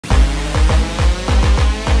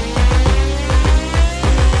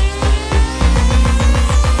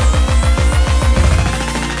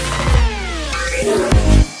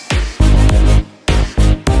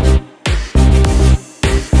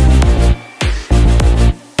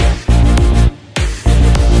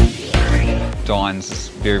Dynes is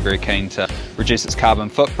very keen to reduce its carbon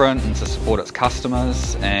footprint and to support its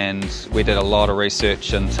customers, and we did a lot of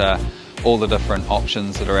research into all the different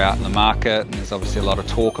options that are out in the market, and there's obviously a lot of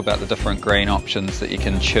talk about the different green options that you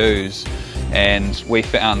can choose, and we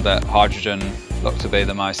found that hydrogen looked to be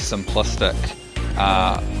the most simplistic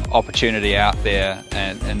opportunity out there,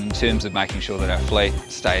 and in terms of making sure that our fleet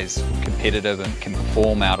stays competitive and can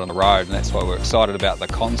perform out on the road, and that's why we're excited about the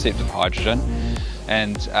concept of hydrogen.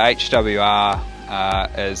 And HWR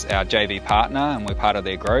is our JV partner, and we're part of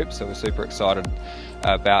their group, so we're super excited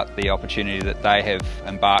about the opportunity that they have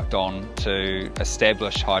embarked on to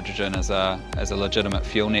establish hydrogen as a legitimate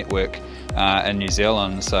fuel network in New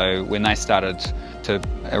Zealand. So when they started to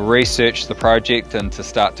research the project and to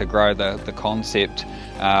start to grow the concept,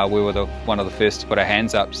 we were one of the first to put our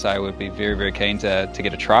hands up, so we'd be very keen to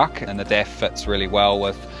get a truck, and the DAF fits really well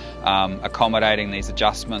with accommodating these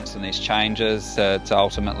adjustments and these changes to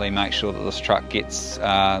ultimately make sure that this truck gets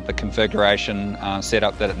the configuration set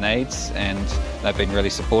up that it needs, and they've been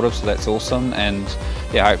really supportive, so that's awesome. And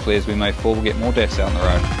yeah, hopefully as we move forward we'll get more DAFs out on the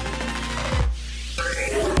road.